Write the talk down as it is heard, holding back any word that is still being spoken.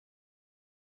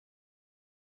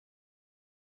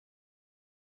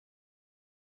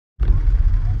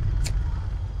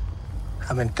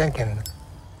I've been thinking,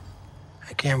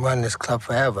 I can't run this club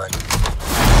forever.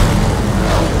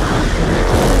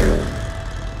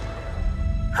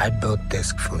 I built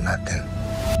this from nothing.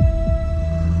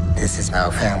 This is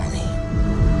our family.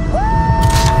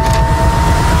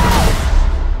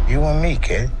 You and me,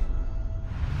 kid.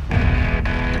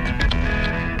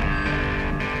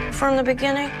 From the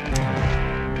beginning?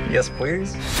 Yes,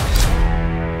 please.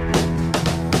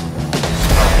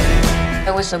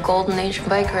 It was the golden age of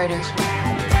Bikeriders.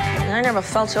 And I never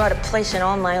felt so out of place in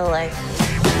all my life.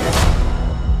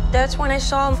 That's when I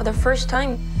saw him for the first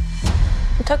time.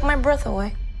 It took my breath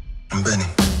away. I'm Benny.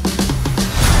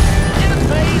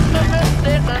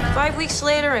 5 weeks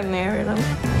later, I married him.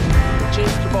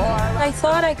 I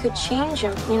thought I could change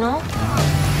him, you know?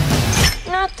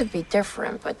 Not to be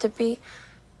different, but to be,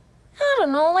 I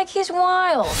don't know, like he's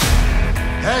wild.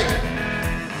 Hey!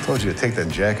 I told you to take that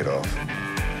jacket off.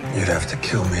 You'd have to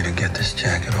kill me to get this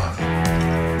jacket off.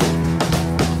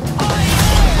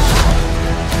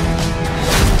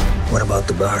 What about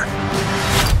the bar?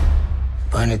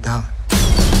 Burn it down.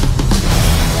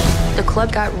 The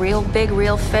club got real big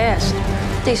real fast.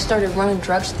 They started running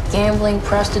drugs, gambling,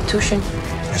 prostitution.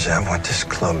 Is that what this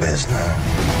club is now?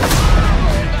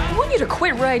 I want you to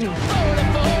quit writing.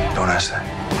 Don't ask that.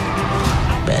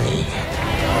 Benny.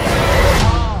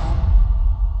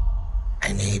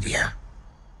 I need you.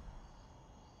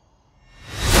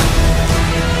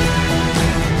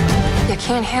 You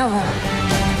can't have him.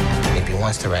 If he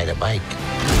wants to ride a bike,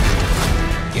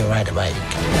 he'll ride a bike.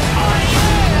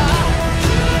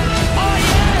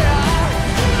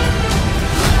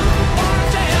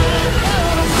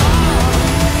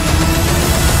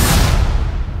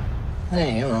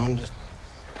 Hey, you know,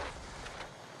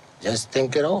 just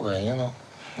think it over, you know.